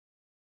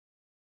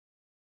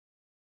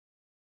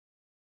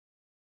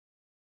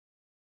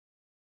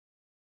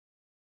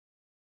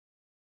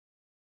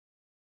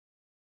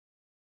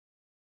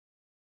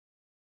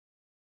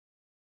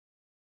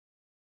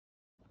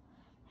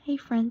Hey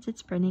friends,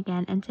 it's Brynn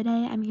again, and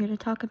today I'm here to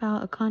talk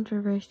about a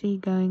controversy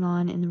going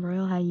on in the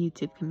Royale High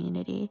YouTube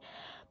community.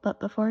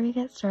 But before we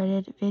get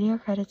started, video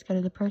credits go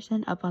to the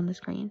person up on the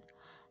screen.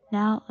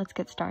 Now, let's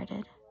get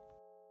started.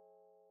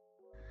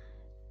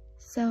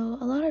 So,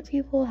 a lot of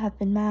people have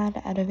been mad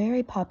at a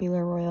very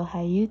popular Royale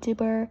High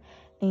YouTuber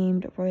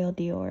named Royale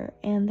Dior,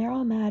 and they're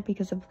all mad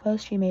because of a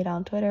post she made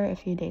on Twitter a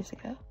few days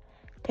ago.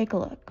 Take a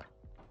look.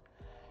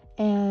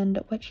 And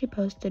what she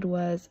posted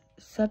was,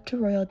 "Sub to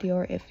Royale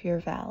Dior if you're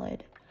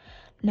valid."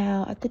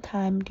 Now, at the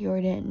time,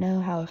 Dior didn't know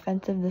how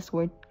offensive this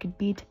word could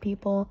be to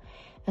people,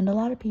 and a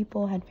lot of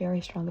people had very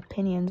strong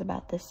opinions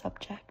about this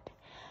subject.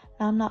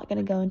 Now, I'm not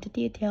going to go into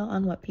detail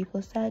on what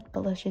people said,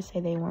 but let's just say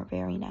they weren't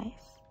very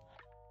nice.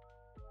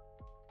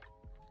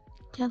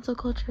 Cancel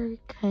culture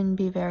can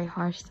be very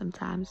harsh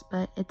sometimes,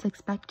 but it's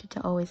expected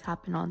to always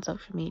happen on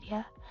social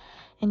media,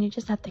 and you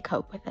just have to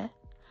cope with it.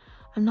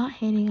 I'm not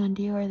hating on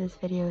Dior. This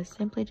video is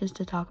simply just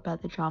to talk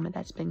about the drama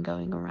that's been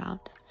going around.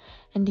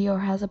 And Dior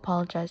has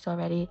apologized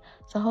already,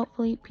 so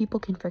hopefully people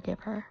can forgive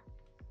her.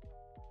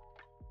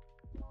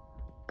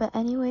 But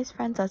anyways,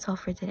 friends, that's all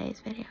for today's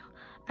video.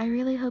 I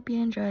really hope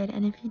you enjoyed,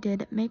 and if you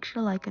did, make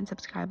sure to like and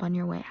subscribe on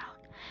your way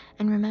out.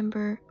 And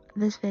remember,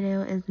 this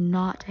video is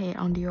not to hate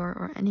on Dior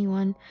or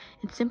anyone,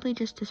 it's simply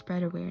just to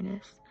spread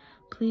awareness.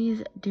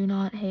 Please do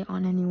not hate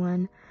on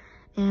anyone,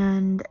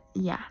 and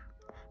yeah,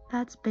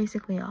 that's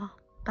basically all.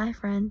 Bye,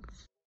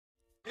 friends.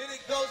 And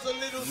it goes a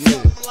little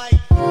something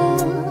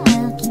like